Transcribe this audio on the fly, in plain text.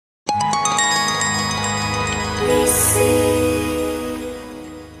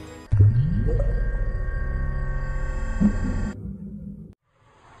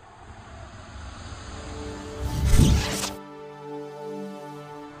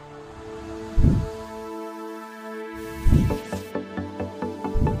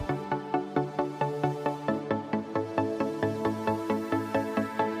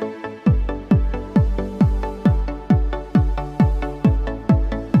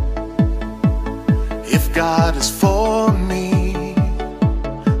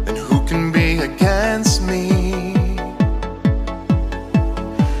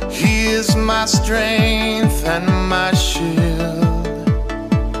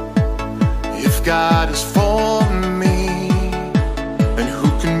if God is for me, then who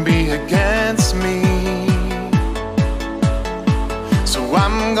can be against me? So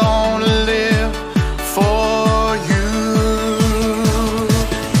I'm gonna live for you.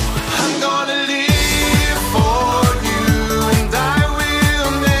 I'm gonna live for you, and I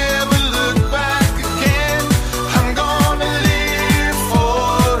will never look back again. I'm gonna live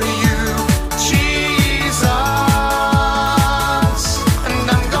for you, Jesus, and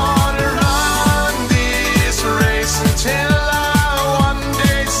I'm gonna run this race until I one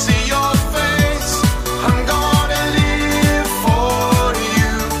day see your face. I'm gonna live for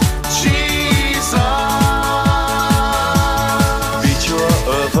you, Jesus. Vì Chúa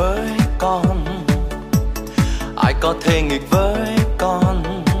ở với con, ai có thể nghịch với con.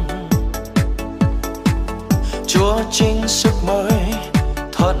 Chúa chính sức mới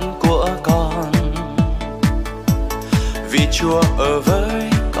thuận của con. Vì Chúa ở với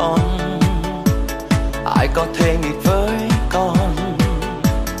con, ai có thể nghịch với con.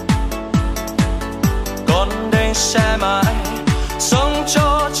 Con đây sẽ mãi sống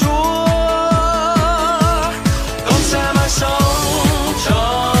cho Chúa. Con sẽ mãi sống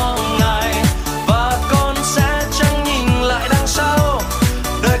cho Ngài, và con sẽ chẳng nhìn lại đằng sau.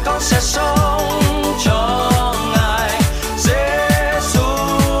 Đời con sẽ sống cho Ngài, Giêsu.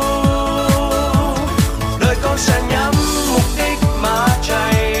 Đời con sẽ nhắm mục đích mà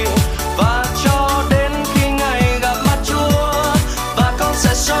chạy, và cho đến khi ngày gặp mặt Chúa, và con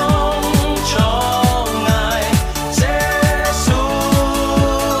sẽ sống cho Ngài, Giêsu.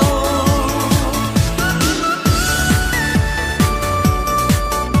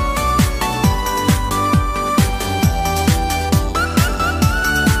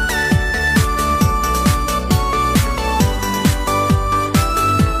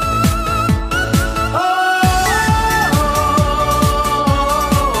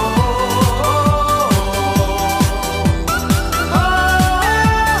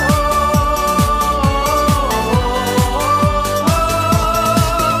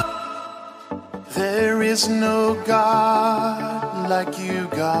 There is no God like you,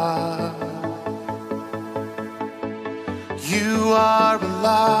 God. You are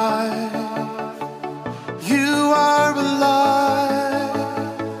alive. You are alive.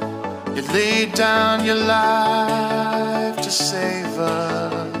 You laid down your life to save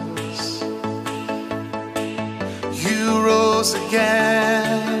us. You rose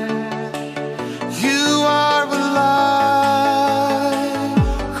again